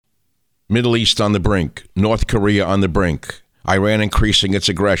Middle East on the brink. North Korea on the brink. Iran increasing its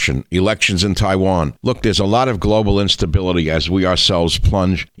aggression, elections in Taiwan. Look, there's a lot of global instability as we ourselves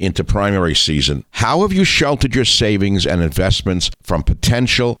plunge into primary season. How have you sheltered your savings and investments from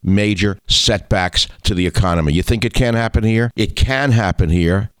potential major setbacks to the economy? You think it can happen here? It can happen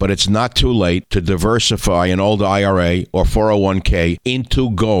here, but it's not too late to diversify an old IRA or 401k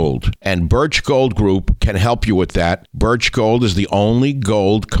into gold. And Birch Gold Group can help you with that. Birch Gold is the only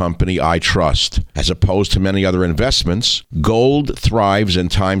gold company I trust. As opposed to many other investments, gold thrives in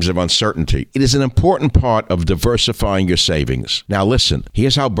times of uncertainty. It is an important part of diversifying your savings. Now listen,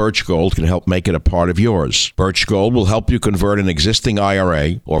 here's how Birch Gold can help make it a part of yours. Birch Gold will help you convert an existing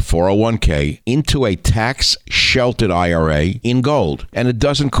IRA or 401k into a tax-sheltered IRA in gold. And it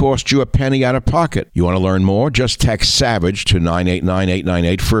doesn't cost you a penny out of pocket. You want to learn more? Just text SAVAGE to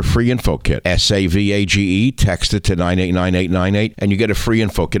 989-898 for a free info kit. SAVAGE, text it to 989-898 and you get a free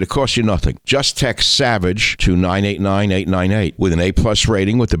info kit. It costs you nothing. Just text SAVAGE to 989-898. With an A-plus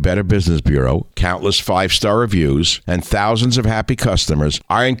rating with the Better Business Bureau, countless 5-star reviews, and thousands of happy customers,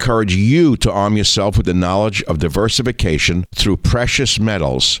 I encourage you to arm yourself with the knowledge of diversification through precious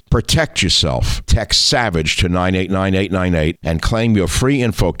metals. Protect yourself. Text SAVAGE to 989-898 and claim your free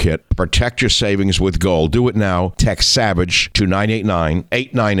info kit. Protect your savings with gold. Do it now. Text SAVAGE to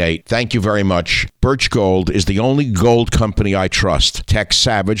 989-898. Thank you very much. Birch Gold is the only gold company I trust. Text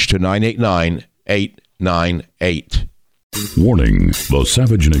SAVAGE to 989-898. Warning, the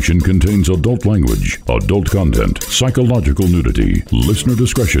Savage Nation contains adult language, adult content, psychological nudity. Listener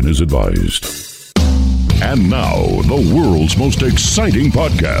discretion is advised. And now, the world's most exciting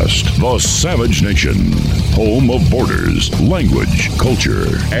podcast, The Savage Nation, home of borders, language,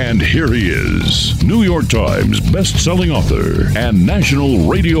 culture. And here he is, New York Times best-selling author and National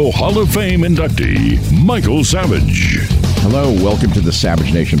Radio Hall of Fame inductee, Michael Savage. Hello, welcome to the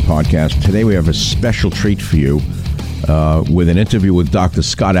Savage Nation podcast. Today we have a special treat for you. With an interview with Dr.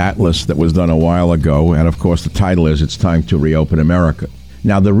 Scott Atlas that was done a while ago. And, of course, the title is It's Time to Reopen America.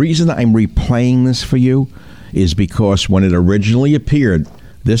 Now, the reason I'm replaying this for you is because when it originally appeared,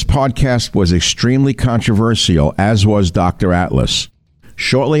 this podcast was extremely controversial, as was Dr. Atlas.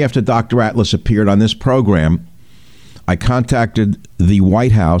 Shortly after Dr. Atlas appeared on this program, I contacted the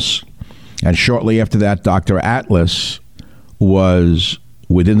White House, and shortly after that, Dr. Atlas was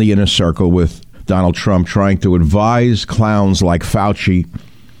within the inner circle with Donald Trump, trying to advise clowns like Fauci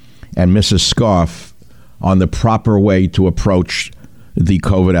and Mrs. Scarf on the proper way to approach the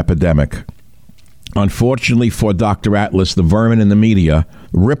COVID epidemic. Unfortunately for Dr. Atlas, the vermin in the media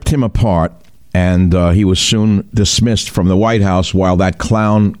ripped him apart, and he was soon dismissed from the White House while that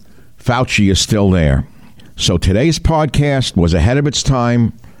clown Fauci is still there. So today's podcast was ahead of its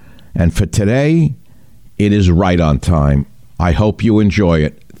time, and for today, it is right on time. I hope you enjoy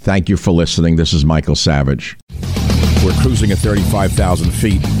it. Thank you for listening. This is Michael Savage. We're cruising at 35,000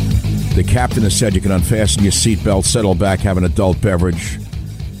 feet. The captain has said you can unfasten your seatbelt, settle back, have an adult beverage,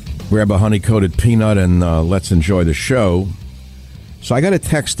 grab a honey-coated peanut, and let's enjoy the show. So I got a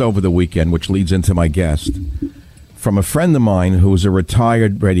text over the weekend, which leads into my guest, from a friend of mine who is a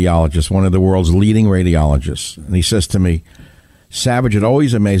retired radiologist, one of the world's leading radiologists. And he says to me, Savage, it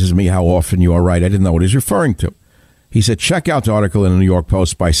always amazes me how often you are right. I didn't know what he's referring to. He said, check out the article in the New York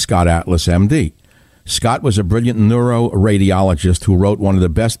Post by Scott Atlas, MD. Scott was a brilliant neuroradiologist who wrote one of the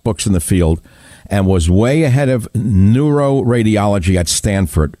best books in the field and was way ahead of neuroradiology at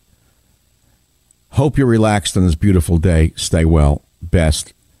Stanford. Hope you're relaxed on this beautiful day. Stay well.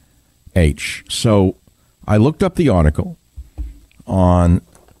 Best, H. So I looked up the article on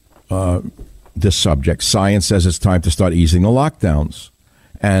this subject. Science says it's time to start easing the lockdowns.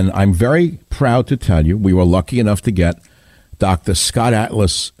 And I'm very proud to tell you we were lucky enough to get Dr. Scott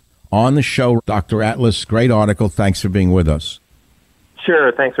Atlas on the show. Dr. Atlas, great article. Thanks for being with us.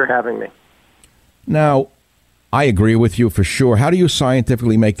 Sure. Thanks for having me. Now, I agree with you for sure. How do you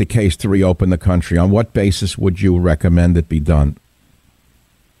scientifically make the case to reopen the country? On what basis would you recommend it be done?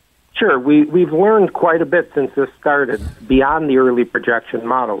 Sure. We've learned quite a bit since this started beyond the early projection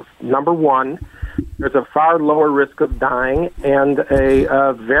models. Number one, there's a far lower risk of dying and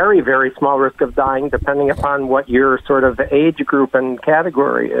a very, very small risk of dying depending upon what your sort of age group and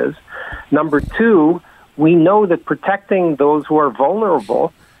category is. Number two, we know that protecting those who are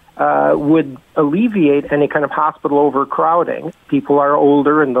vulnerable would alleviate any kind of hospital overcrowding. People are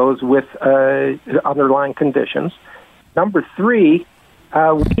older and those with underlying conditions. Number three,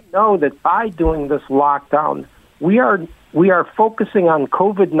 we know that by doing this lockdown, we are focusing on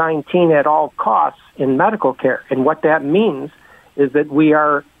COVID-19 at all costs in medical care. And what that means is that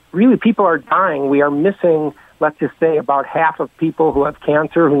people are dying. We are missing let's just say about half of people who have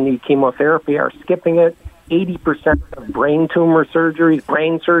cancer who need chemotherapy are skipping it. 80% of brain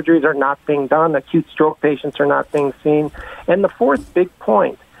surgeries are not being done. Acute stroke patients are not being seen. And the fourth big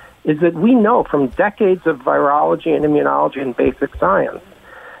point is that we know from decades of virology and immunology and basic science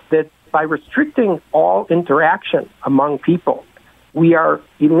that by restricting all interaction among people, we are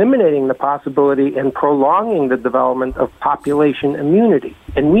eliminating the possibility and prolonging the development of population immunity.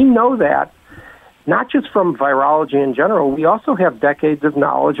 And we know that not just from virology in general, we also have decades of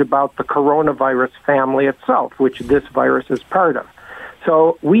knowledge about the coronavirus family itself, which this virus is part of.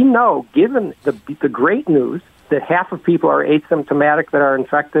 So we know, given the great news that half of people are asymptomatic that are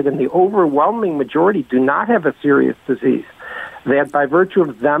infected and the overwhelming majority do not have a serious disease, that by virtue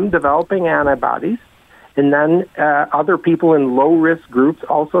of them developing antibodies, and then other people in low-risk groups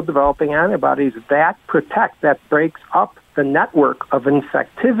also developing antibodies, that breaks up the network of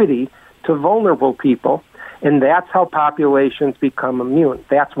infectivity to vulnerable people, and that's how populations become immune.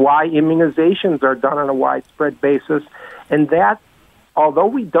 That's why immunizations are done on a widespread basis, and that, although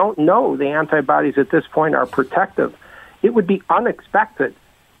we don't know the antibodies at this point are protective, it would be unexpected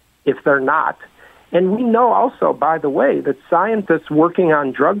if they're not. And we know also, by the way, that scientists working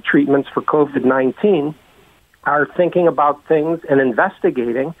on drug treatments for COVID-19 are thinking about things and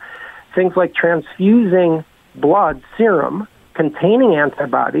investigating things like transfusing blood serum containing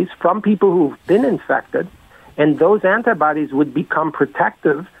antibodies from people who've been infected, and those antibodies would become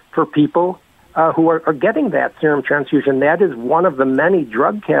protective for people who are getting that serum transfusion. That is one of the many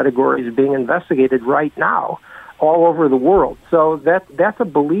drug categories being investigated right now all over the world. So that's a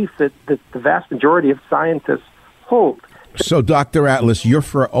belief that the vast majority of scientists hold. So, Dr. Atlas, you're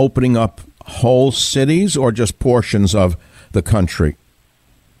for opening up whole cities or just portions of the country?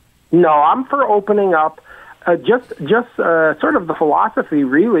 No, I'm for opening up just sort of the philosophy,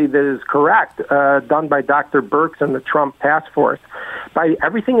 really, that is correct, done by Dr. Birx and the Trump Task Force.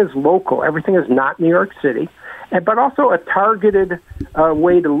 Everything is local. Everything is not New York City. But also a targeted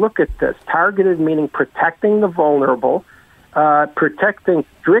way to look at this. Targeted meaning protecting the vulnerable, protecting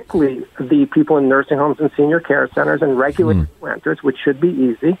strictly the people in nursing homes and senior care centers and regulated renters, which should be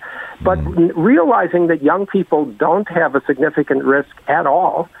easy. But realizing that young people don't have a significant risk at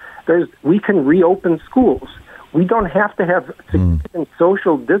all, we can reopen schools. We don't have to have significant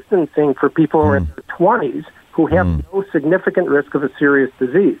social distancing for people who are in their 20s who have no significant risk of a serious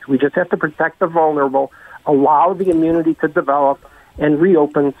disease. We just have to protect the vulnerable, allow the immunity to develop, and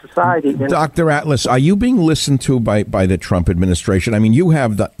reopen society. Dr. Atlas, are you being listened to by the Trump administration? I mean, you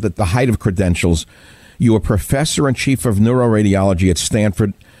have the height of credentials. You were professor and chief of neuroradiology at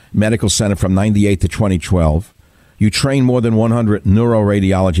Stanford Medical Center from 98 to 2012. You train more than 100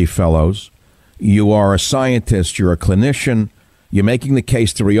 neuroradiology fellows. You are a scientist. You're a clinician. You're making the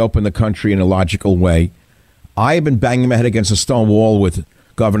case to reopen the country in a logical way. I have been banging my head against a stone wall with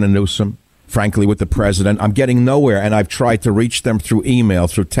Governor Newsom, frankly, with the president. I'm getting nowhere, and I've tried to reach them through email,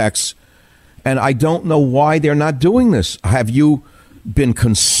 through texts, and I don't know why they're not doing this. Have you been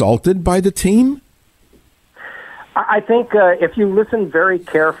consulted by the team? I think if you listen very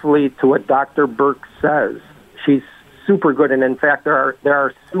carefully to what Dr. Birx says, she's super good, and in fact, there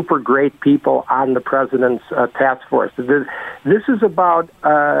are super great people on the president's task force. This is about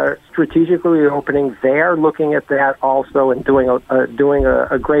strategically reopening. They are looking at that also and doing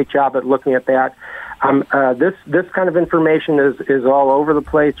a great job at looking at that. This kind of information is all over the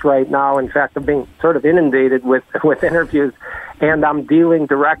place right now. In fact, I'm being sort of inundated with interviews, and I'm dealing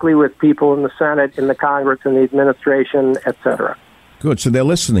directly with people in the Senate, in the Congress, in the administration, et cetera. Good. So they're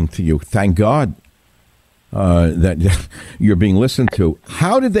listening to you. Thank God. That you're being listened to.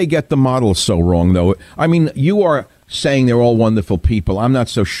 How did they get the model so wrong, though? I mean, you are saying they're all wonderful people. I'm not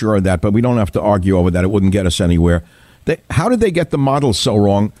so sure of that, but we don't have to argue over that. It wouldn't get us anywhere. How did they get the model so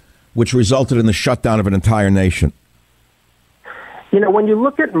wrong, which resulted in the shutdown of an entire nation? You know, when you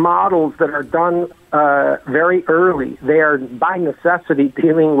look at models that are done very early, they are by necessity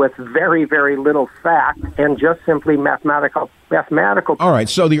dealing with very, very little fact and just simply mathematical. All right,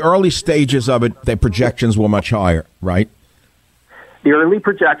 so the early stages of it, the projections were much higher, right? The early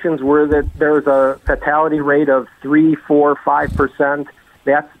projections were that there was a fatality rate of 3, 4, 5%.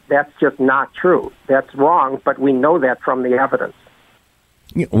 That's just not true. That's wrong, but we know that from the evidence.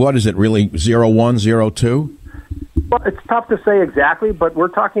 What is it, really, 0.1, 0.2? Well, it's tough to say exactly, but we're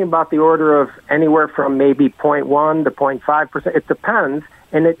talking about the order of anywhere from maybe 0.1 to 0.5%. It depends,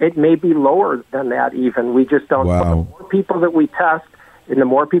 and it may be lower than that even. We just don't know. The more people that we test and the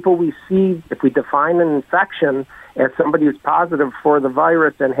more people we see, if we define an infection as somebody who's positive for the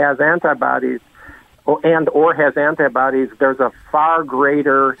virus and has antibodies, or has antibodies, there's a far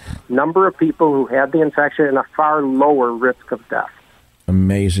greater number of people who had the infection and a far lower risk of death.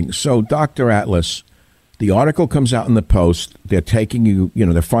 Amazing. So, Dr. Atlas, the article comes out in the Post. They're taking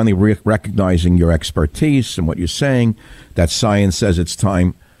they're finally recognizing your expertise and what you're saying, that science says it's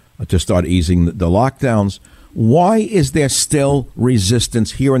time to start easing the lockdowns. Why is there still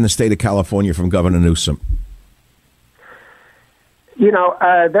resistance here in the state of California from Governor Newsom?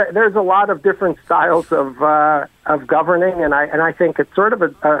 There's a lot of different styles of governing, and I think it's sort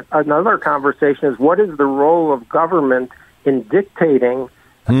of another conversation is what is the role of government in dictating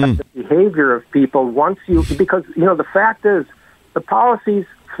the behavior of people because the fact is the policies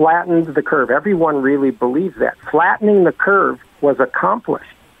flattened the curve. Everyone really believes that. Flattening the curve was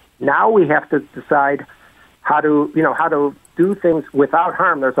accomplished. Now we have to decide how to do things without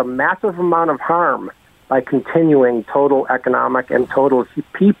harm. There's a massive amount of harm by continuing total economic and total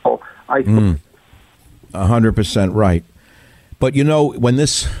people isolation. 100% right. But, when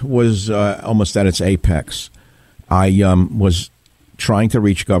this was almost at its apex, I was trying to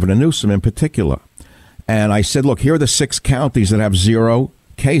reach Governor Newsom in particular. And I said, look, here are the 6 counties that have 0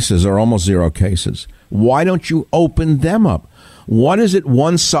 cases or almost 0 cases. Why don't you open them up? What is it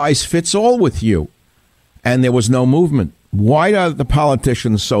one size fits all with you? And there was no movement. Why are the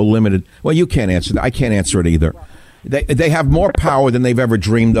politicians so limited? Well, you can't answer that. I can't answer it either. They have more power than they've ever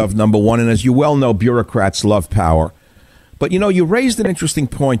dreamed of, number one. And as you well know, bureaucrats love power. But, you raised an interesting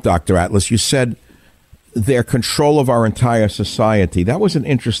point, Dr. Atlas. You said their control of our entire society. That was an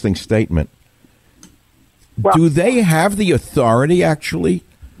interesting statement. Well, do they have the authority, actually,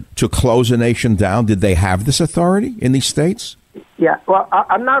 to close a nation down? Did they have this authority in these states? Yeah, well,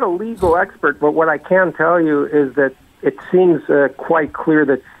 I'm not a legal expert, but what I can tell you is that it seems quite clear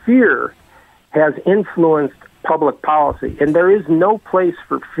that fear has influenced public policy, and there is no place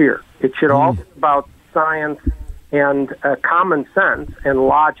for fear. It should all be about science and common sense and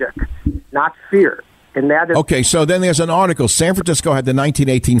logic, not fear. And that is okay. So then there's an article. San Francisco had the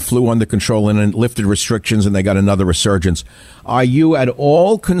 1918 flu under control and lifted restrictions, and they got another resurgence. Are you at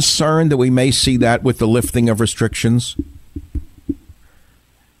all concerned that we may see that with the lifting of restrictions?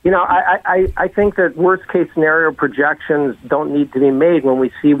 I think that worst case scenario projections don't need to be made when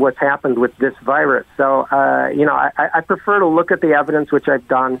we see what's happened with this virus. So, I prefer to look at the evidence, which I've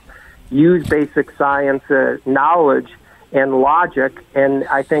done, use basic science knowledge and logic, and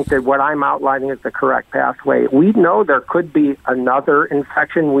I think that what I'm outlining is the correct pathway. We know there could be another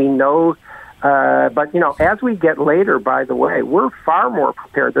infection. We know, but as we get later, by the way, we're far more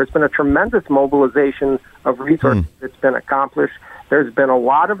prepared. There's been a tremendous mobilization of resources that's been accomplished. There's been a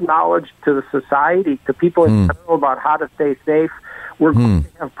lot of knowledge to the society, to people in general, about how to stay safe. We're going to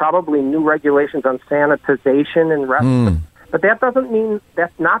have probably new regulations on sanitization and restaurants. But that doesn't mean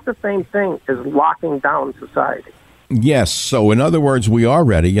that's not the same thing as locking down society. Yes. So in other words, we are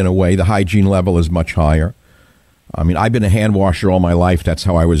ready in a way. The hygiene level is much higher. I mean, I've been a hand washer all my life. That's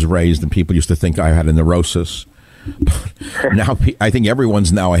how I was raised. And people used to think I had a neurosis. But now I think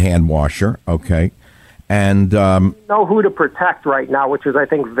everyone's now a hand washer. Okay. And we know who to protect right now, which is, I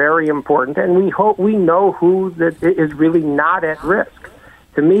think, very important. And we know who that is really not at risk.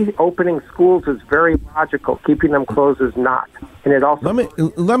 To me, opening schools is very logical. Keeping them closed is not. And it also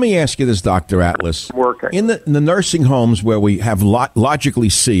let me ask you this, Dr. Atlas. Working. In the nursing homes where we have logically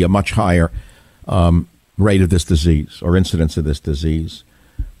see a much higher rate of this disease or incidence of this disease,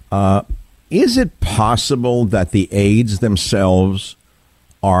 is it possible that the aides themselves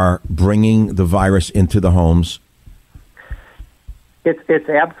are bringing the virus into the homes? It's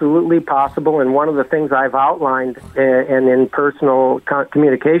absolutely possible, and one of the things I've outlined and in personal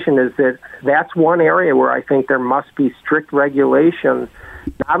communication is that that's one area where I think there must be strict regulation,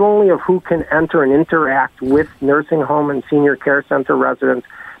 not only of who can enter and interact with nursing home and senior care center residents,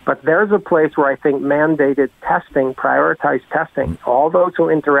 but there's a place where I think mandated testing, prioritized testing, all those who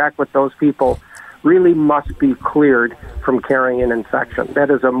interact with those people really must be cleared from carrying an infection.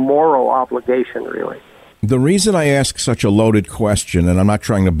 That is a moral obligation, really. The reason I ask such a loaded question, and I'm not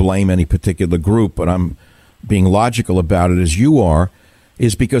trying to blame any particular group, but I'm being logical about it as you are,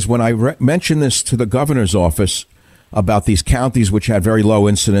 is because when I mentioned this to the governor's office about these counties which had very low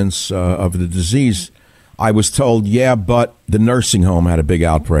incidence of the disease, I was told, yeah, but the nursing home had a big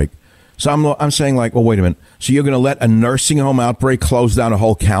outbreak. So I'm saying, like, well, wait a minute. So you're going to let a nursing home outbreak close down a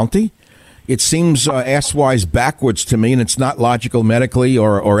whole county? It seems ass-wise backwards to me, and it's not logical medically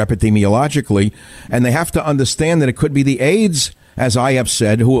or epidemiologically. And they have to understand that it could be the aides, as I have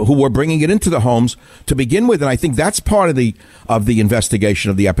said, who were bringing it into the homes to begin with. And I think that's part of the investigation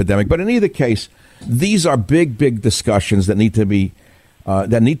of the epidemic. But in either case, these are big discussions that need to be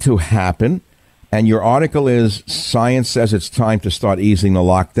that need to happen. And your article is, science says it's time to start easing the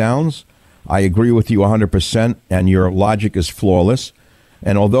lockdowns. I agree with you 100%, and your logic is flawless.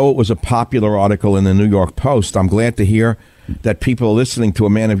 And although it was a popular article in the New York Post, I'm glad to hear that people are listening to a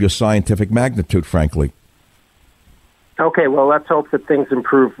man of your scientific magnitude, frankly. Okay, well, let's hope that things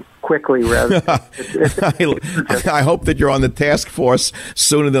improve quickly. Rather, I hope that you're on the task force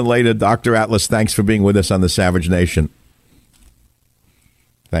sooner than later. Dr. Atlas, thanks for being with us on the Savage Nation.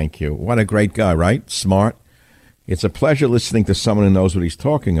 Thank you. What a great guy, right? Smart. It's a pleasure listening to someone who knows what he's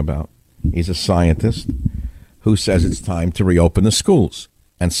talking about. He's a scientist who says it's time to reopen the schools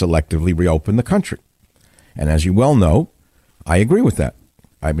and selectively reopen the country. And as you well know, I agree with that.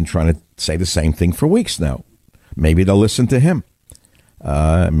 I've been trying to say the same thing for weeks now. Maybe they'll listen to him.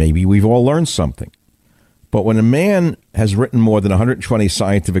 Maybe we've all learned something. But when a man has written more than 120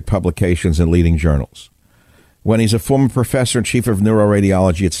 scientific publications in leading journals, when he's a former professor and chief of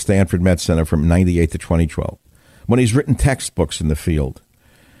neuroradiology at Stanford Med Center from 98 to 2012, when he's written textbooks in the field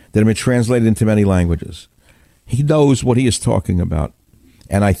that have been translated into many languages, he knows what he is talking about.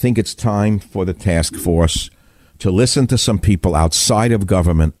 And I think it's time for the task force to listen to some people outside of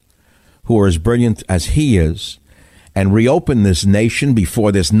government who are as brilliant as he is and reopen this nation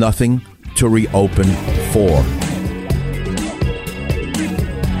before there's nothing to reopen for.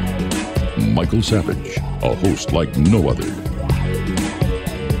 Michael Savage, a host like no other.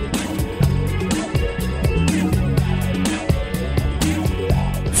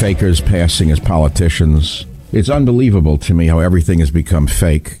 Fakers passing as politicians. It's unbelievable to me how everything has become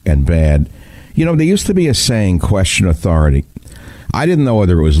fake and bad. You know, there used to be a saying, question authority. I didn't know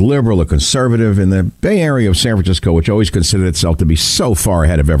whether it was liberal or conservative. In the Bay Area of San Francisco, which always considered itself to be so far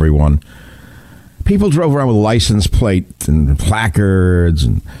ahead of everyone, people drove around with license plates and placards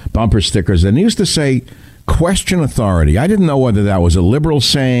and bumper stickers and used to say, question authority. I didn't know whether that was a liberal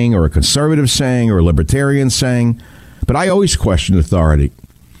saying or a conservative saying or a libertarian saying, but I always questioned authority.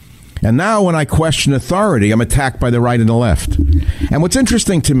 And now when I question authority, I'm attacked by the right and the left. And what's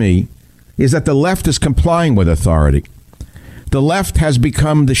interesting to me is that the left is complying with authority. The left has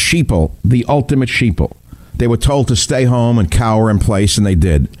become the sheeple, the ultimate sheeple. They were told to stay home and cower in place, and they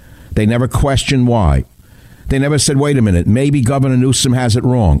did. They never questioned why. They never said, wait a minute, maybe Governor Newsom has it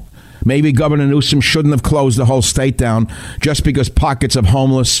wrong. Maybe Governor Newsom shouldn't have closed the whole state down just because pockets of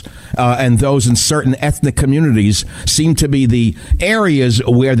homeless and those in certain ethnic communities seem to be the areas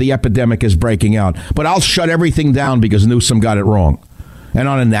where the epidemic is breaking out. But I'll shut everything down because Newsom got it wrong. And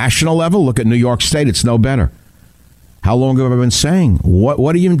on a national level, look at New York State, it's no better. How long have I been saying?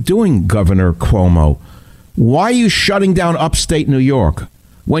 What are you doing, Governor Cuomo? Why are you shutting down upstate New York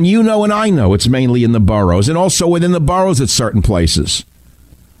when you know and I know it's mainly in the boroughs and also within the boroughs at certain places?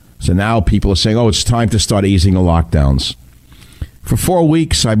 So now people are saying, oh, it's time to start easing the lockdowns. For 4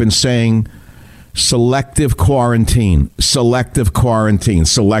 weeks, I've been saying selective quarantine, selective quarantine,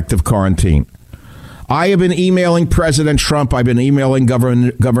 selective quarantine. I have been emailing President Trump. I've been emailing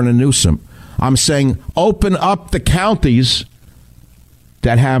Governor Newsom. I'm saying open up the counties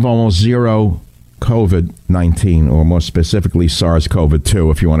that have almost zero COVID-19, or more specifically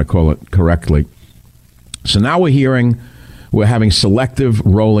SARS-CoV-2, if you want to call it correctly. So now we're having selective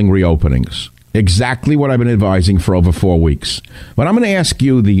rolling reopenings. Exactly what I've been advising for over 4 weeks. But I'm going to ask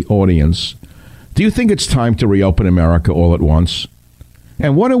you, the audience, do you think it's time to reopen America all at once?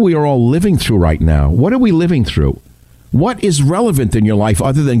 And what are we all living through right now? What are we living through? What is relevant in your life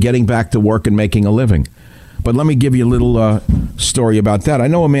other than getting back to work and making a living? But let me give you a little story about that. I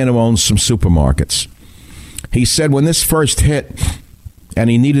know a man who owns some supermarkets. He said when this first hit and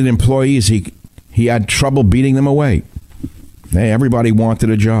he needed employees, he had trouble beating them away. Hey, everybody wanted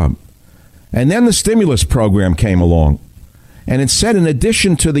a job. And then the stimulus program came along. And it said in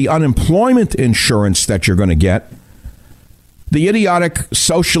addition to the unemployment insurance that you're going to get, the idiotic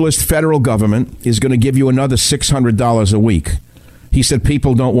socialist federal government is going to give you another $600 a week. He said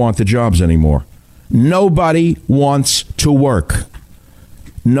people don't want the jobs anymore. Nobody wants to work.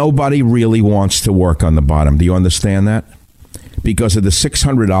 Nobody really wants to work on the bottom. Do you understand that? Because of the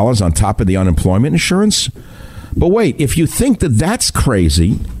 $600 on top of the unemployment insurance? But wait, if you think that that's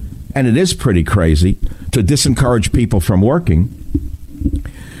crazy, and it is pretty crazy, to disencourage people from working,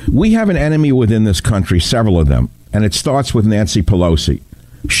 we have an enemy within this country, several of them. And it starts with Nancy Pelosi.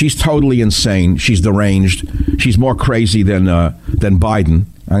 She's totally insane. She's deranged. She's more crazy than Biden.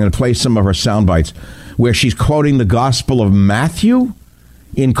 I'm going to play some of her sound bites where she's quoting the Gospel of Matthew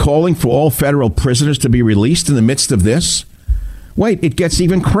in calling for all federal prisoners to be released in the midst of this. Wait, it gets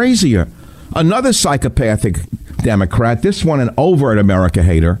even crazier. Another psychopathic Democrat, this one an overt America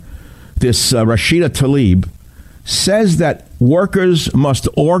hater, this Rashida Tlaib, says that workers must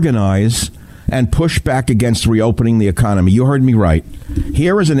organize and push back against reopening the economy. You heard me right.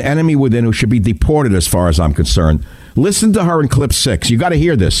 Here is an enemy within who should be deported as far as I'm concerned. Listen to her in clip 6. You got to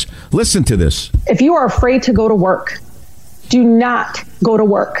hear this. Listen to this. If you are afraid to go to work, do not go to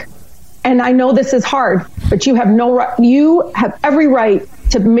work. And I know this is hard, but you have every right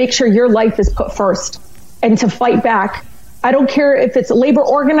to make sure your life is put first and to fight back. I don't care if it's labor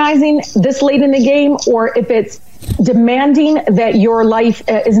organizing this late in the game or if it's demanding that your life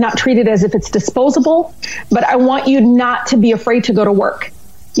is not treated as if it's disposable. But I want you not to be afraid to go to work.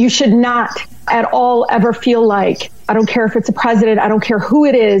 You should not at all ever feel like, I don't care if it's a president, I don't care who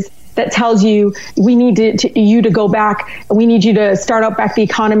it is that tells you we need you to go back, we need you to start up back the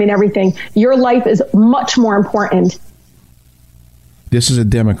economy and everything. Your life is much more important. This is a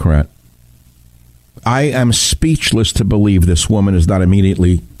Democrat. I am speechless to believe this woman is not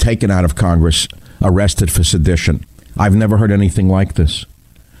immediately taken out of Congress, arrested for sedition. I've never heard anything like this.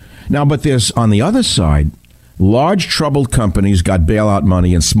 Now, but there's, on the other side, large troubled companies got bailout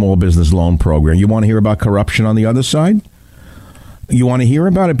money and small business loan program. You want to hear about corruption on the other side? You want to hear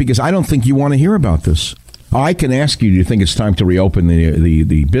about it? Because I don't think you want to hear about this. I can ask you, do you think it's time to reopen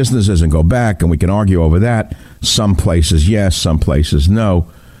the businesses and go back? And we can argue over that. Some places, yes. Some places, no.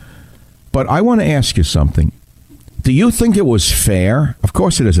 But I want to ask you something. Do you think it was fair? Of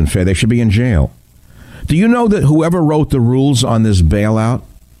course it isn't fair. They should be in jail. Do you know that whoever wrote the rules on this bailout,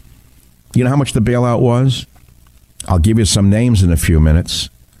 you know how much the bailout was? I'll give you some names in a few minutes.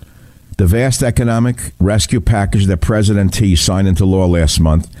 The vast economic rescue package that President T signed into law last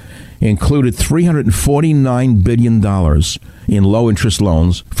month included $349 billion in low-interest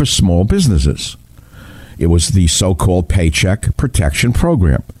loans for small businesses. It was the so-called Paycheck Protection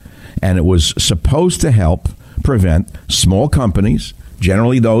Program, and it was supposed to help prevent small companies,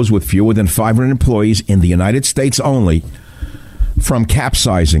 generally those with fewer than 500 employees in the United States only, from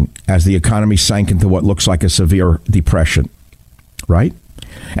capsizing as the economy sank into what looks like a severe depression, right?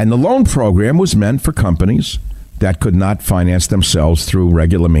 And the loan program was meant for companies that could not finance themselves through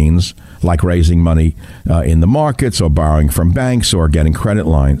regular means, like raising money in the markets or borrowing from banks or getting credit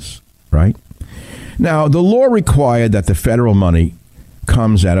lines, right? Now, the law required that the federal money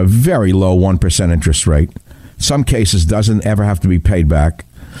comes at a very low 1% interest rate. Some cases doesn't ever have to be paid back.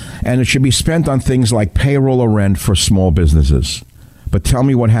 And it should be spent on things like payroll or rent for small businesses. But tell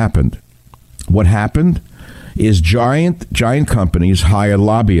me what happened. What happened is giant companies hired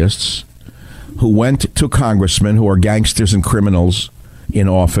lobbyists who went to congressmen who are gangsters and criminals in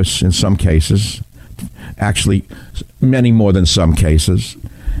office in some cases, actually many more than some cases,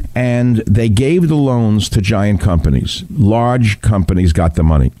 and they gave the loans to giant companies. Large companies got the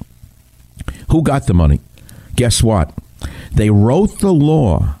money. Who got the money? Guess what? They wrote the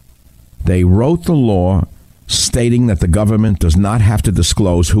law. They wrote the law stating that the government does not have to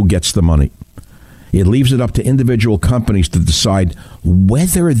disclose who gets the money. It leaves it up to individual companies to decide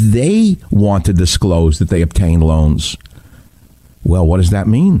whether they want to disclose that they obtained loans. Well, what does that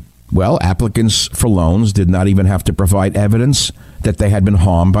mean? Well, applicants for loans did not even have to provide evidence that they had been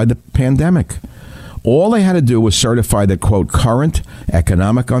harmed by the pandemic. All they had to do was certify that, quote, current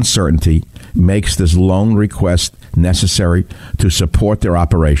economic uncertainty makes this loan request necessary to support their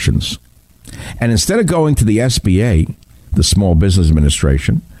operations. And instead of going to the SBA, the Small Business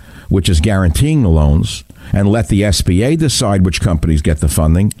Administration, which is guaranteeing the loans, and let the SBA decide which companies get the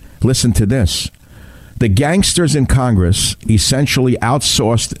funding, listen to this. The gangsters in Congress essentially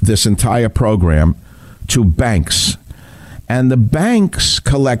outsourced this entire program to banks. And the banks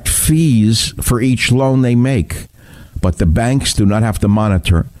collect fees for each loan they make. But the banks do not have to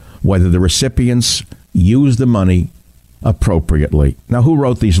monitor whether the recipients use the money appropriately. Now, who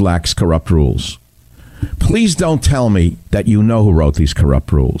wrote these lax, corrupt rules? Please don't tell me that you know who wrote these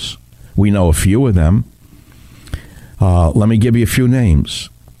corrupt rules. We know a few of them. Let me give you a few names.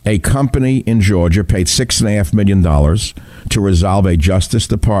 A company in Georgia paid $6.5 million to resolve a Justice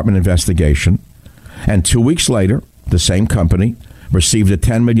Department investigation. And 2 weeks later, the same company received a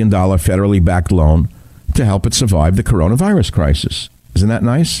 $10 million federally backed loan to help it survive the coronavirus crisis. Isn't that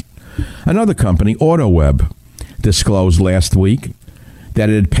nice? Another company, AutoWeb, disclosed last week that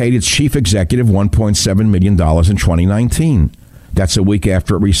it had paid its chief executive $1.7 million in 2019. That's a week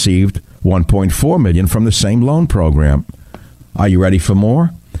after it received $1.4 million from the same loan program. Are you ready for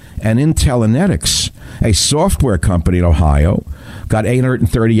more? And Intellinetics, a software company in Ohio, got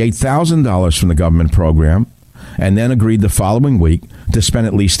 $838,000 from the government program and then agreed the following week to spend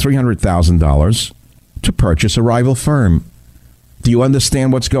at least $300,000 to purchase a rival firm. Do you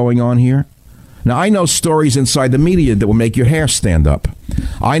understand what's going on here? Now, I know stories inside the media that will make your hair stand up.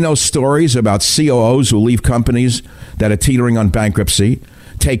 I know stories about COOs who leave companies that are teetering on bankruptcy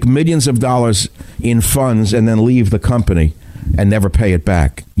take millions of dollars in funds and then leave the company and never pay it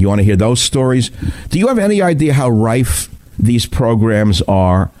back. You want to hear those stories? Do you have any idea how rife these programs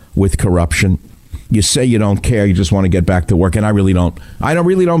are with corruption? You say you don't care, you just want to get back to work, and I really don't. I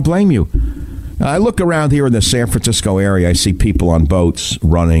really don't blame you. I look around here in the San Francisco area, I see people on boats,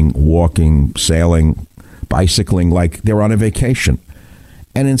 running, walking, sailing, bicycling like they're on a vacation.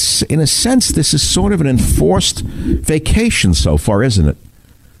 And in a sense, this is sort of an enforced vacation so far, isn't it?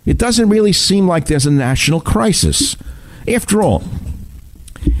 It doesn't really seem like there's a national crisis. After all,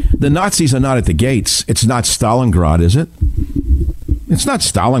 the Nazis are not at the gates. It's not Stalingrad, is it? It's not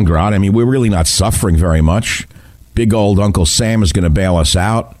Stalingrad. I mean, we're really not suffering very much. Big old Uncle Sam is going to bail us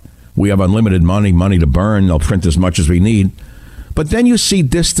out. We have unlimited money to burn. They'll print as much as we need. But then you see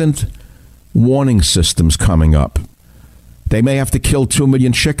distant warning systems coming up. They may have to kill 2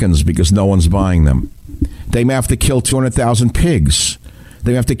 million chickens because no one's buying them. They may have to kill 200,000 pigs.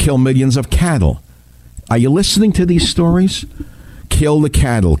 They may have to kill millions of cattle. Are you listening to these stories? Kill the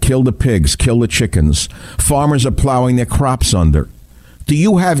cattle, kill the pigs, kill the chickens. Farmers are plowing their crops under. Do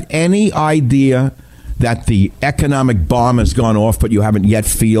you have any idea that the economic bomb has gone off, but you haven't yet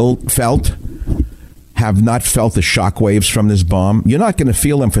have not felt the shockwaves from this bomb? You're not going to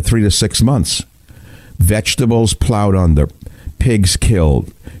feel them for 3 to 6 months. Vegetables plowed under, pigs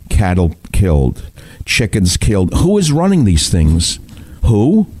killed, cattle killed, chickens killed. Who is running these things?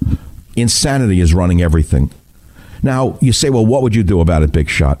 Who? Insanity is running everything. Now, you say, well, what would you do about it, Big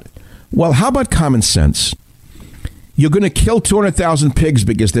Shot? Well, how about common sense? You're going to kill 200,000 pigs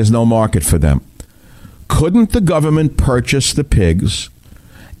because there's no market for them. Couldn't the government purchase the pigs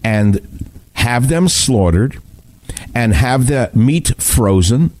and have them slaughtered and have the meat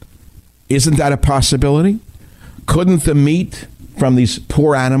frozen? Isn't that a possibility? Couldn't the meat from these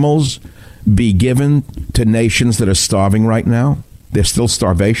poor animals be given to nations that are starving right now? There's still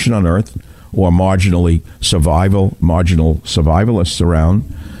starvation on Earth, or marginal survivalists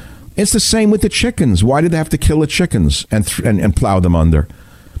around. It's the same with the chickens. Why did they have to kill the chickens and plow them under?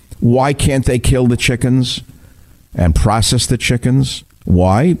 Why can't they kill the chickens and process the chickens?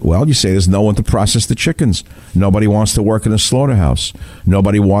 Why? Well, you say there's no one to process the chickens. Nobody wants to work in a slaughterhouse.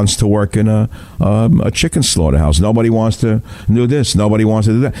 Nobody wants to work in a chicken slaughterhouse. Nobody wants to do this. Nobody wants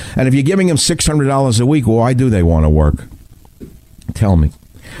to do that. And if you're giving them $600 a week, why do they want to work? Tell me.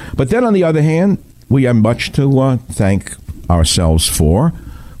 But then on the other hand, we have much to thank ourselves for.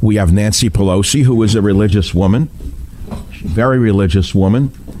 We have Nancy Pelosi, who is a religious woman, very religious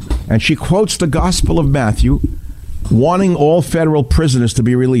woman, and she quotes the Gospel of Matthew, wanting all federal prisoners to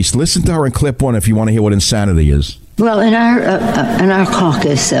be released. Listen to her in clip 1 if you want to hear what insanity is. Well, in our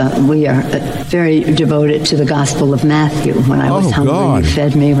caucus, we are very devoted to the Gospel of Matthew. When I was hungry, you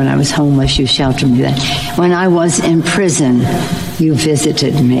fed me. When I was homeless, you sheltered me. When I was in prison, you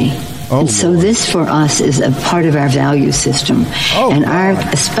visited me. And so this for us is a part of our value system. And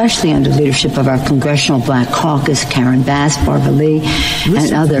especially under leadership of our Congressional Black Caucus, Karen Bass, Barbara Lee,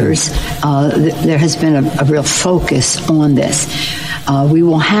 and others, there has been a real focus on this. We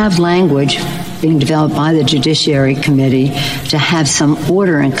will have language being developed by the Judiciary Committee to have some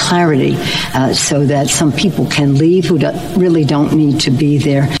order and clarity so that some people can leave who really don't need to be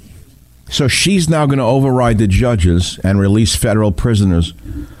there. So she's now going to override the judges and release federal prisoners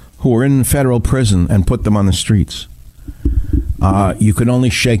who are in federal prison and put them on the streets. You can only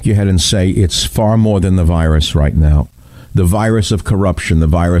shake your head and say it's far more than the virus right now. The virus of corruption, the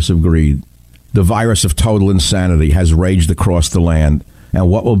virus of greed, the virus of total insanity has raged across the land. And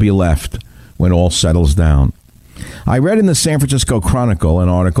what will be left when all settles down? I read in the San Francisco Chronicle an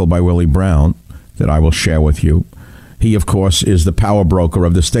article by Willie Brown that I will share with you. He, of course, is the power broker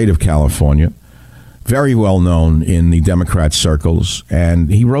of the state of California, very well known in the Democrat circles.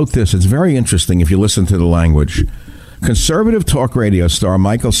 And he wrote this. It's very interesting if you listen to the language. Conservative talk radio star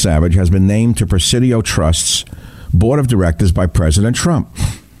Michael Savage has been named to Presidio Trust's board of directors by President Trump.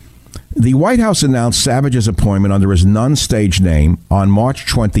 The White House announced Savage's appointment under his non-stage name on March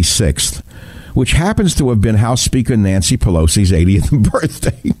 26th, which happens to have been House Speaker Nancy Pelosi's 80th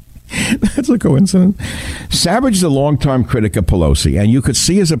birthday. That's a coincidence. Savage is a longtime critic of Pelosi, and you could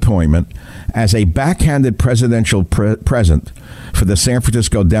see his appointment as a backhanded presidential present for the San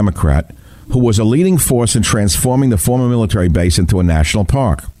Francisco Democrat, who was a leading force in transforming the former military base into a national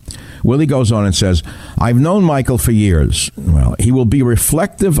park. Willie goes on and says, I've known Michael for years. Well, he will be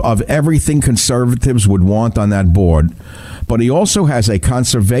reflective of everything conservatives would want on that board, but he also has a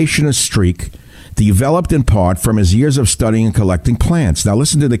conservationist streak developed in part from his years of studying and collecting plants. Now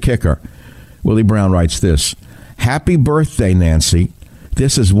listen to the kicker. Willie Brown writes this: Happy birthday, Nancy.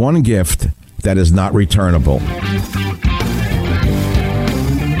 This is one gift that is not returnable.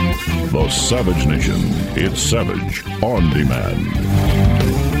 Savage Nation. It's Savage on Demand.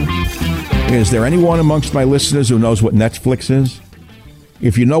 Is there anyone amongst my listeners who knows what Netflix is?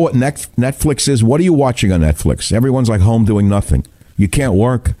 If you know what Netflix is, what are you watching on Netflix? Everyone's like home doing nothing. You can't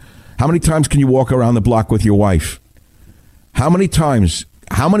work. How many times can you walk around the block with your wife? How many times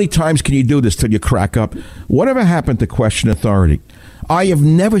can you do this till you crack up? Whatever happened to question authority? I have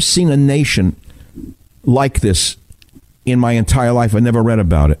never seen a nation like this in my entire life. I never read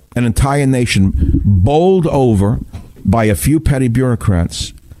about it. An entire nation bowled over by a few petty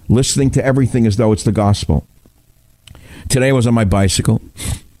bureaucrats listening to everything as though it's the gospel. Today I was on my bicycle,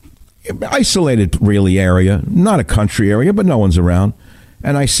 isolated really area, not a country area, but no one's around.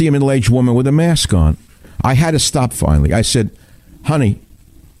 And I see a middle-aged woman with a mask on. I had to stop finally. I said, honey,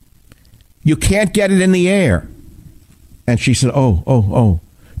 you can't get it in the air. And she said, oh.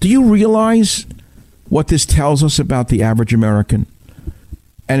 Do you realize what this tells us about the average American?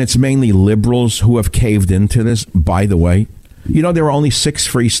 And it's mainly liberals who have caved into this, by the way. You know, there are only 6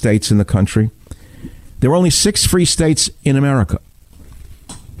 free states in the country. There are only 6 free states in America.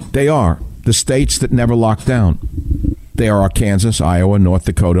 They are the states that never locked down. They are Kansas, Iowa, North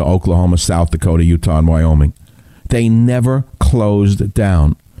Dakota, Oklahoma, South Dakota, Utah, and Wyoming. They never closed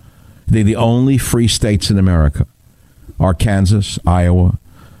down. They're the only free states in America. Are Kansas, Iowa,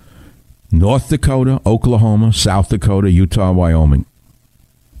 North Dakota, Oklahoma, South Dakota, Utah, Wyoming.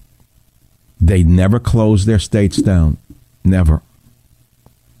 They never closed their states down. Never.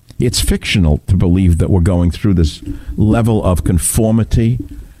 It's fictional to believe that we're going through this level of conformity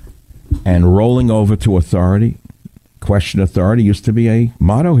and rolling over to authority. Question authority used to be a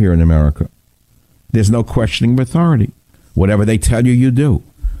motto here in America. There's no questioning of authority. Whatever they tell you, you do.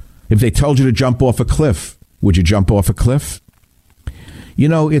 If they told you to jump off a cliff, would you jump off a cliff? You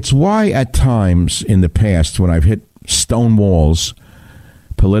know, it's why at times in the past when I've hit stone walls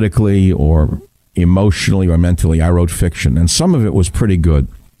politically or emotionally or mentally, I wrote fiction. And some of it was pretty good.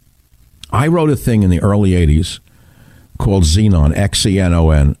 I wrote a thing in the early 80s called Xenon,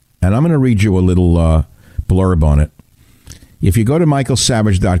 Xenon, and I'm going to read you a little blurb on it. If you go to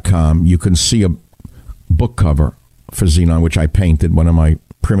michaelsavage.com, you can see a book cover for Xenon, which I painted, one of my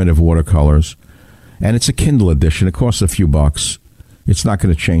primitive watercolors. And it's a Kindle edition. It costs a few bucks. It's not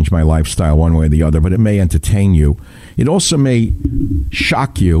going to change my lifestyle one way or the other, but it may entertain you. It also may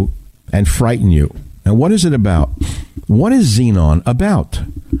shock you and frighten you. And what is it about? What is Xenon about?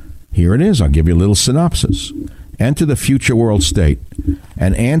 Here it is. I'll give you a little synopsis. Enter the future world state,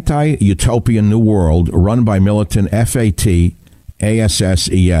 an anti-utopian new world run by militant FAT,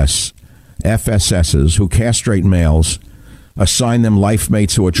 ASSES, FSSs who castrate males, assign them life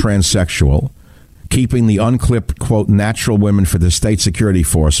mates who are transsexual, keeping the unclipped, quote, natural women for the State Security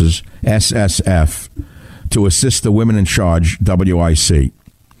Forces, SSF, to assist the women in charge, WIC.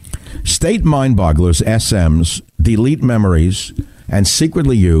 State mind-bogglers, SMs, delete memories and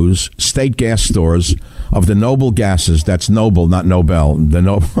secretly use state gas stores of the noble gases, that's noble, not Nobel, the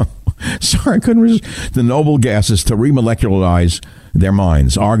noble gases to remolecularize their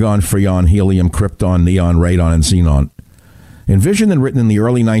minds, argon, freon, helium, krypton, neon, radon, and xenon. Envisioned and written in the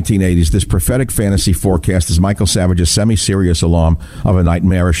early 1980s, this prophetic fantasy forecast is Michael Savage's semi-serious alarm of a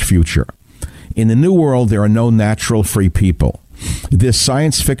nightmarish future. In the new world, there are no natural free people. This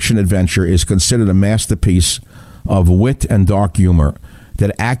science fiction adventure is considered a masterpiece of wit and dark humor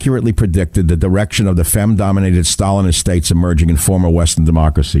that accurately predicted the direction of the femme-dominated Stalinist states emerging in former Western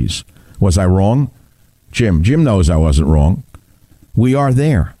democracies. Was I wrong? Jim knows I wasn't wrong. We are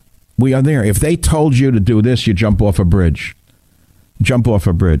there. We are there. If they told you to do this, you jump off a bridge. Jump off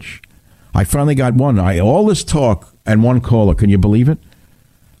a bridge. I finally got one. All this talk and one caller. Can you believe it?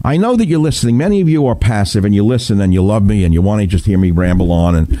 I know that you're listening. Many of you are passive and you listen and you love me and you want to just hear me ramble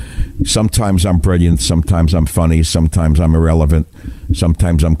on. And sometimes I'm brilliant. Sometimes I'm funny. Sometimes I'm irrelevant.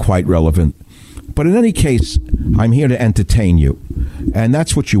 Sometimes I'm quite relevant. But in any case, I'm here to entertain you. And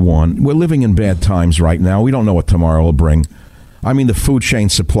that's what you want. We're living in bad times right now. We don't know what tomorrow will bring. I mean, the food chain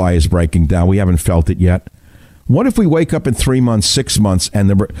supply is breaking down. We haven't felt it yet. What if we wake up in 3 months, 6 months,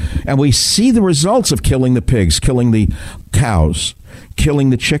 and we see the results of killing the pigs, killing the cows, killing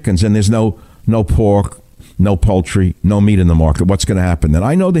the chickens, and there's no pork, no poultry, no meat in the market? What's going to happen then?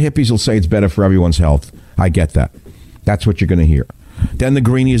 I know the hippies will say it's better for everyone's health. I get that. That's what you're going to hear. Then the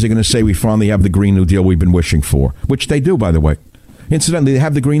greenies are going to say we finally have the Green New Deal we've been wishing for, which they do, by the way. Incidentally, they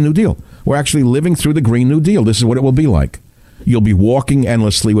have the Green New Deal. We're actually living through the Green New Deal. This is what it will be like. You'll be walking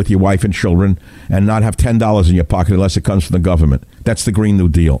endlessly with your wife and children and not have $10 in your pocket unless it comes from the government. That's the Green New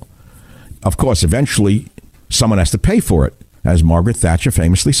Deal. Of course, eventually, someone has to pay for it. As Margaret Thatcher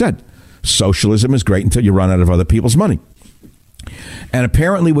famously said, socialism is great until you run out of other people's money. And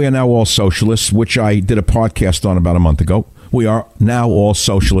apparently we are now all socialists, which I did a podcast on about a month ago. We are now all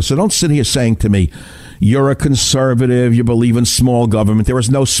socialists. So don't sit here saying to me, you're a conservative, you believe in small government. There is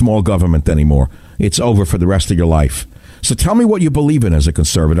no small government anymore. It's over for the rest of your life. So tell me what you believe in as a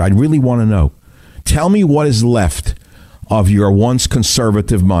conservative. I really want to know. Tell me what is left of your once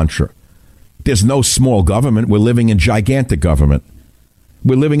conservative mantra. There's no small government. We're living in gigantic government.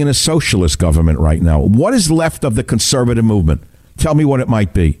 We're living in a socialist government right now. What is left of the conservative movement? Tell me what it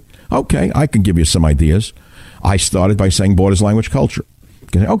might be. Okay, I can give you some ideas. I started by saying borders, language, culture.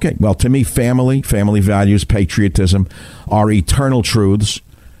 Okay, well, to me, family values, patriotism are eternal truths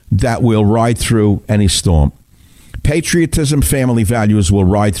that will ride through any storm. Patriotism, family values will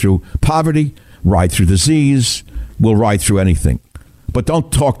ride through poverty, ride through disease, will ride through anything. But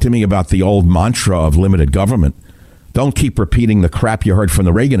don't talk to me about the old mantra of limited government. Don't keep repeating the crap you heard from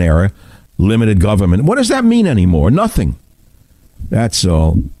the Reagan era, limited government. What does that mean anymore? Nothing. That's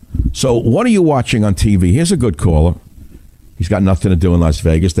all. So what are you watching on TV? Here's a good caller. He's got nothing to do in Las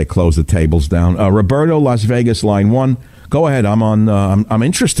Vegas. They closed the tables down. Roberto, Las Vegas, line 1. Go ahead. I'm on. I'm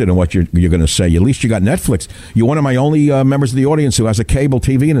interested in what you're going to say. At least you got Netflix. You're one of my only members of the audience who has a cable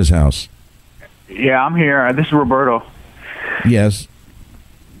TV in his house. Yeah, I'm here. This is Roberto. Yes.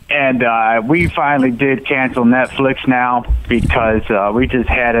 And we finally did cancel Netflix now because we just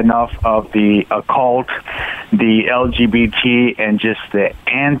had enough of the occult, the LGBT, and just the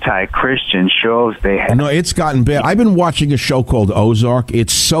anti-Christian shows they have. No, it's gotten bad. I've been watching a show called Ozark.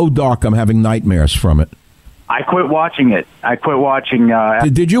 It's so dark, I'm having nightmares from it. I quit watching it. I quit watching.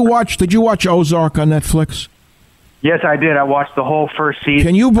 Did you watch Ozark on Netflix? Yes, I did. I watched the whole first season.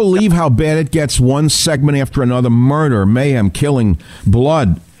 Can you believe how bad it gets? One segment after another, murder, mayhem, killing,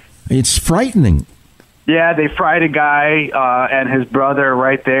 blood. It's frightening. Yeah, they fried a guy and his brother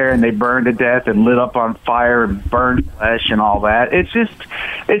right there, and they burned to death and lit up on fire and burned flesh and all that. It's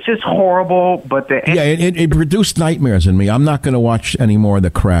just horrible. But it produced nightmares in me. I'm not going to watch any more of the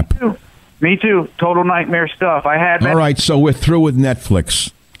crap. Me too. Total nightmare stuff. All right, so we're through with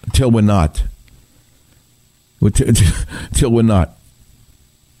Netflix till we're not. Till we're not.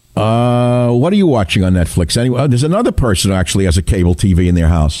 What are you watching on Netflix? Anyway, there's another person who actually has a cable TV in their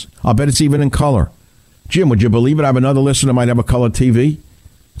house. I'll bet it's even in color. Jim, would you believe it? I have another listener who might have a color TV.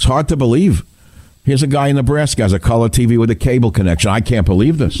 It's hard to believe. Here's a guy in Nebraska has a color TV with a cable connection. I can't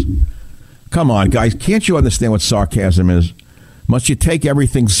believe this. Come on, guys. Can't you understand what sarcasm is? Must you take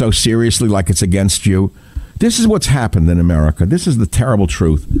everything so seriously like it's against you? This is what's happened in America. This is the terrible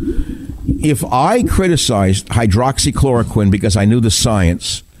truth. If I criticized hydroxychloroquine because I knew the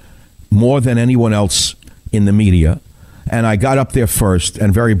science more than anyone else in the media, and I got up there first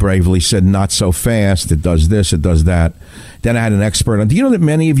and very bravely said, not so fast, it does this, it does that. Then I had an expert on. Do you know that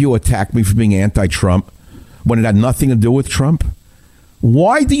many of you attacked me for being anti-Trump when it had nothing to do with Trump?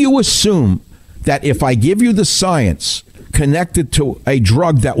 Why do you assume that if I give you the science connected to a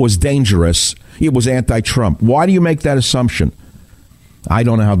drug that was dangerous, it was anti-Trump? Why do you make that assumption? I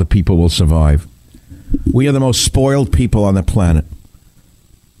don't know how the people will survive. We are the most spoiled people on the planet.